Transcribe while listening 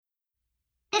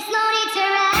There's no need to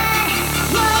run,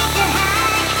 no need to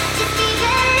hide. Just keep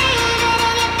believing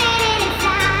and you're feeling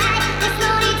inside. There's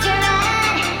no need to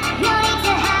run, no need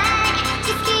to hide.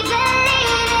 Just keep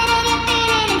believing and you're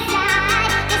feeling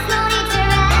inside. There's no need to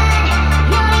run,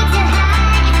 no need to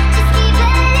hide. Just keep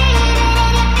believing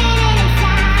and you're feeling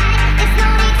inside. There's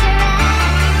no need to run,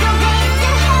 no place to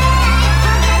hide.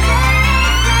 Forget the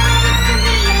rest, now it's to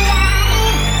be alive.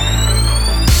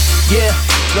 Yeah,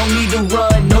 don't need to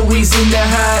run, no reason to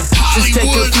hide. Just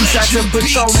take a few shots of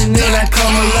Patron and then I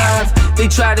come alive. They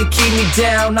try to keep me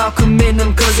down, I'll commend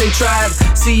them cause they tried.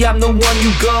 See, I'm the one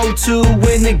you go to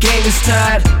when the game is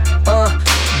tied.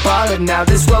 Ballin' now,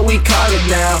 this what we call it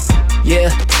now. Yeah,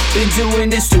 been doing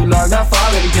this too long, not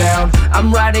falling down.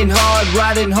 I'm riding hard,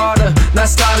 riding harder, not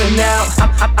starting out.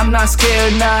 I'm not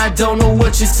scared, nah, I don't know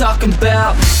what you're talking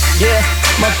about. Yeah,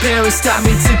 my parents taught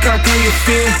me to conquer your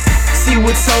fear. See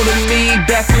what's holding me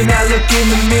back when I look in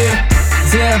the mirror.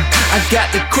 Damn, I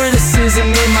got the criticism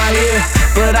in my ear,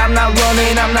 but I'm not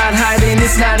running, I'm not hiding,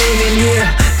 it's not in here.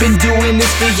 Been doing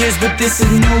this for years, but this a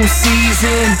new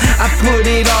season. I put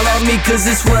it all on me cause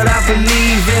it's what I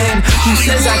believe in. Who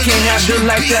says I can't have the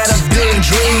life that I've been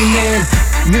dreaming?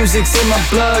 Music's in my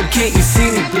blood, can't you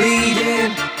see me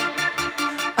bleeding?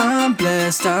 I'm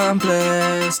blessed, I'm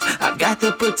blessed. I've got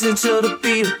the potential to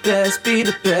be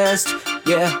the best,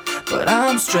 yeah. But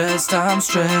I'm stressed,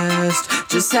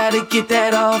 just had to get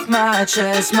that off my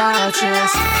chest, my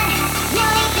chest. No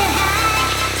need to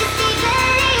hide, just keep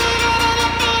believing and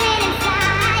you're feeling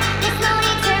inside. There's no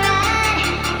need to run,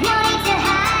 no need to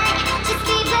hide. Just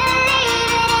keep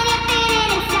believing and you're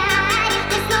feeling inside.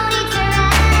 There's no need to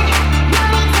run, no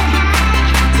need to hide.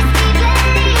 Just keep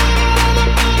believing and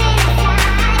you're feeling inside.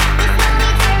 There's no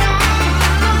need to run,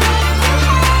 no place to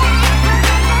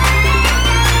hide.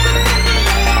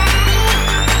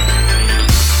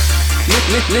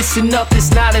 Listen up,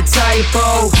 it's not a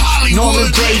typo.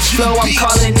 Norman Bates flow, I'm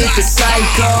calling it the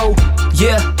psycho.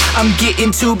 Yeah, I'm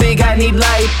getting too big, I need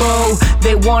lipo.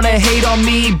 They wanna hate on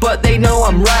me, but they know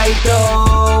I'm right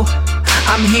though.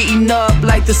 I'm heating up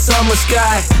like the summer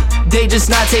sky. They just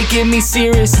not taking me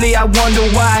seriously, I wonder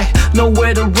why.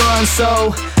 Nowhere to run,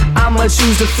 so I'ma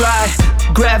choose to fly.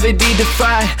 Gravity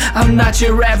defy, I'm not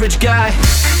your average guy.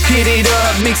 Hit it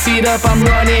up, mix it up, I'm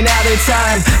running out of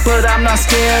time. But I'm not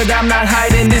scared, I'm not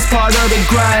hiding, this part of the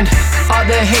grind. All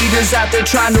the haters out there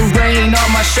trying to rain on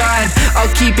my shine.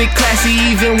 I'll keep it classy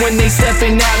even when they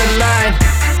stepping out of line.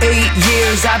 8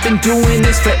 years, I've been doing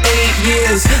this for 8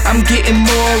 years. I'm getting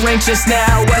more anxious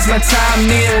now as my time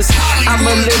nears.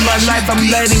 I'ma live my life, I'm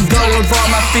letting go of all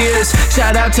my fears.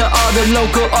 Shout out to all the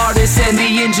local artists and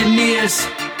the engineers.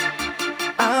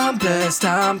 I'm blessed,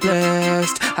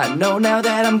 I know now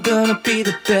that I'm gonna be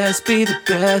the best,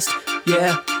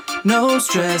 yeah. No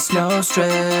stress,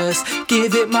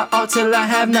 give it my all till I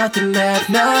have nothing left,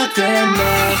 nothing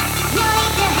left, No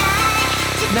need to hide,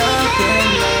 just keep nothing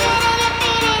believing. left.